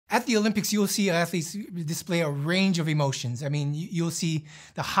At the Olympics, you'll see athletes display a range of emotions. I mean, you'll see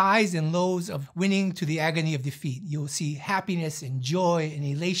the highs and lows of winning to the agony of defeat. You'll see happiness and joy and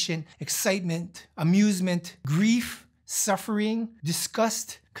elation, excitement, amusement, grief, suffering,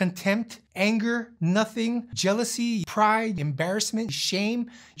 disgust, contempt, anger, nothing, jealousy, pride, embarrassment,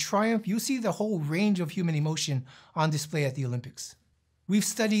 shame, triumph. You'll see the whole range of human emotion on display at the Olympics. We've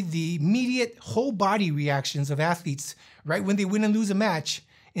studied the immediate whole body reactions of athletes right when they win and lose a match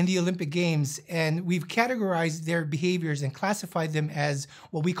in the Olympic Games, and we've categorized their behaviors and classified them as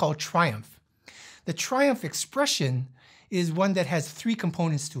what we call triumph. The triumph expression is one that has three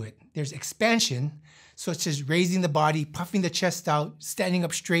components to it. There's expansion, such as raising the body, puffing the chest out, standing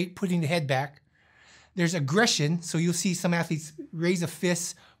up straight, putting the head back. There's aggression, so you'll see some athletes raise a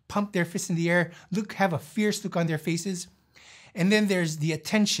fist, pump their fist in the air, have a fierce look on their faces. And then there's the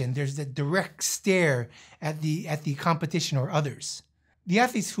attention, there's the direct stare at the competition or others. The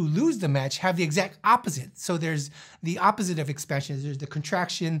athletes who lose the match have the exact opposite. So there's the opposite of expansion. There's the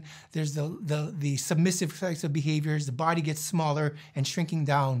contraction, there's the submissive types of behaviors, the body gets smaller and shrinking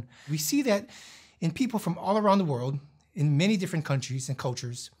down. We see that in people from all around the world, in many different countries and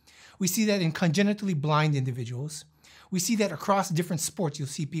cultures. We see that in congenitally blind individuals. We see that across different sports, you'll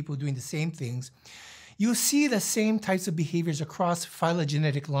see people doing the same things. You'll see the same types of behaviors across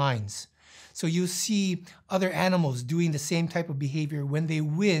phylogenetic lines. So you see other animals doing the same type of behavior when they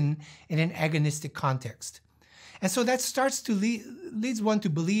win in an agonistic context. And so that starts to leads one to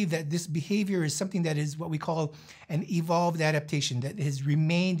believe that this behavior is something that is what we call an evolved adaptation that has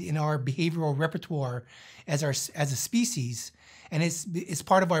remained in our behavioral repertoire as a species, and it's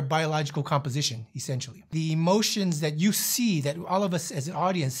part of our biological composition, essentially. The emotions that you see, that all of us as an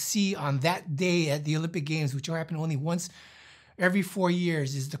audience see on that day at the Olympic Games, which will happen only once every 4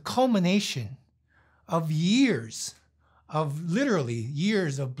 years, is the culmination of years of literally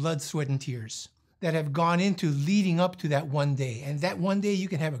years of blood, sweat, and tears that have gone into leading up to that one day. And that one day, you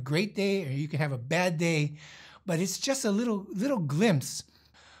can have a great day or you can have a bad day, but it's just a little glimpse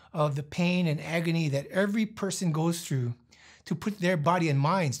of the pain and agony that every person goes through to put their body and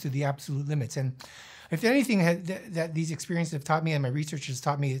minds to the absolute limits. And if anything that these experiences have taught me and my research has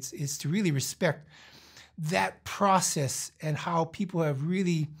taught me, it's to really respect that process and how people have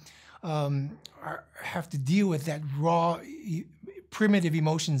really have to deal with that raw, primitive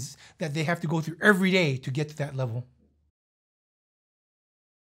emotions that they have to go through every day to get to that level.